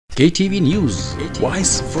KTV News,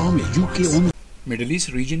 Voice from UK on middle asset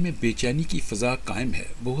region میں بے چینی کی فضا قائم ہے۔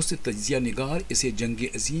 بہت سے تجزیہ نگار اسے جنگ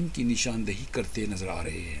عظیم کی نشاندہی کرتے نظر آ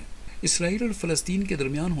رہے ہیں۔ اسرائیل اور فلسطین کے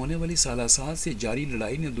درمیان ہونے والی سالہ سال سے جاری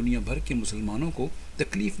لڑائی نے دنیا بھر کے مسلمانوں کو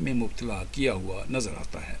تکلیف میں مبتلا کیا ہوا نظر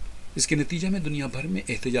آتا ہے۔ اس کے نتیجے میں دنیا بھر میں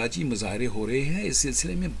احتاجتی مظاہرے ہو رہے ہیں۔ اس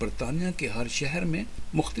سلسلے میں برطانیہ کے ہر شہر میں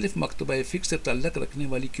مختلف مکتبہ فکر سے تعلق رکھنے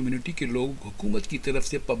والی کمیونٹی کے لوگ حکومت کی طرف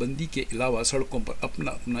سے پابندی کے علاوہ سڑکوں پر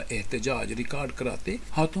اپنا احتجاج ریکارڈ کراتے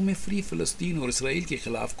ہاتھوں میں فری فلسطین اور اسرائیل کے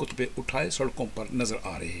خلاف خطبے اٹھائے سڑکوں پر نظر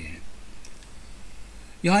آ رہے ہیں۔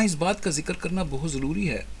 یہاں اس بات کا ذکر کرنا بہت ضروری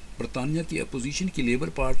ہے، برطانیہ کی اپوزیشن کی لیبر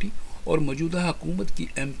پارٹی اور موجودہ حکومت کی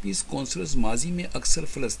MPs کونسلرز ماضی میں اکثر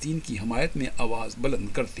فلسطین کی حمایت میں آواز بلند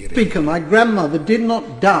کرتے رہے۔ Speaker, my grandmother did not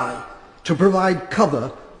die to provide cover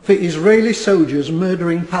for Israeli soldiers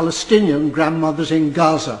murdering Palestinian grandmothers in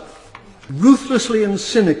Gaza, ruthlessly and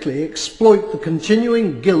cynically exploit the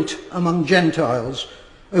continuing guilt among Gentiles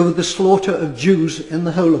over the slaughter of Jews in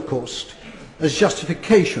the Holocaust as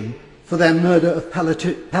justification for their murder of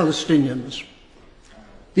Palestinians.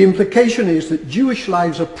 The implication is that Jewish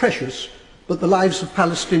lives are precious, but the lives of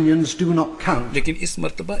Palestinians do not count. لیکن اس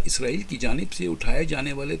مرتبہ اسرائیل کی جانب سے اٹھائے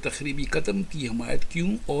جانے والے تخریبی قدم کی حمایت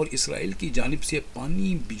کیوں، اور اسرائیل کی جانب سے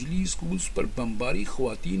پانی، بجلی، اسکولز پر بمباری،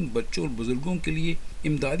 خواتین، بچوں اور بزرگوں کے لیے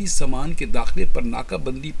امدادی سامان کے داخلے پر ناکہ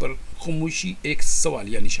بندی پر خاموشی ایک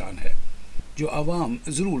سوالیہ نشان ہے جو عوام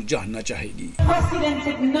ضرور جاننا چاہے گی۔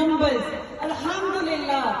 Unprecedented numbers,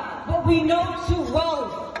 alhamdulillah, but we know too well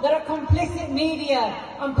that a complicit media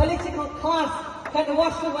and political class can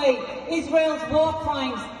wash away Israel's war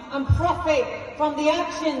crimes and profit from the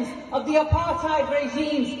actions of the apartheid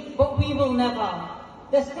regimes, but we will never.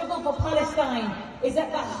 The struggle for Palestine is at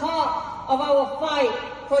the heart of our fight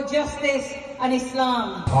for justice and Islam.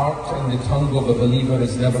 The heart and the tongue of a believer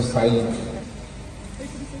is never silent.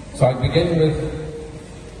 So I begin with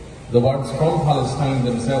the words from Palestine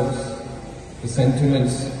themselves, the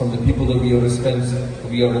sentiments from the people that we are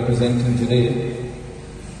representing today.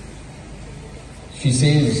 She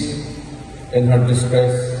says in her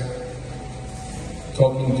distress,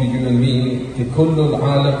 talking to you and me, كل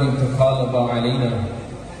العالم تقالب علينا,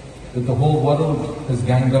 that the whole world has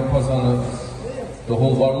ganged up on us. The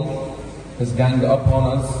whole world has ganged up on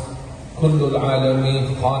us. كل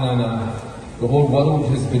العالم خاننا, the whole world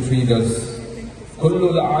has betrayed us. كل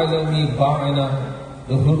العالم باعنا,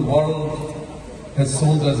 the whole world has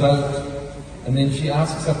sold us out. And then she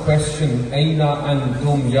asks a question, أين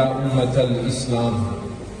أنتم يا أمة الإسلام?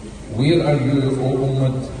 Where are you, O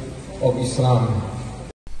Ummah of Islam?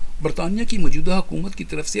 برطانیہ کی موجودہ حکومت کی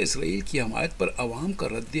طرف سے اسرائیل کی حمایت پر عوام کا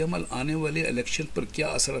رد عمل آنے والے الیکشن پر کیا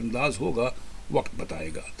اثر انداز ہوگا، وقت بتائے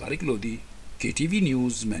گا۔ Tariq Lodhi, KTV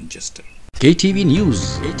news Manchester. KTV News,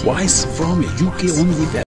 Voice from UK on the web.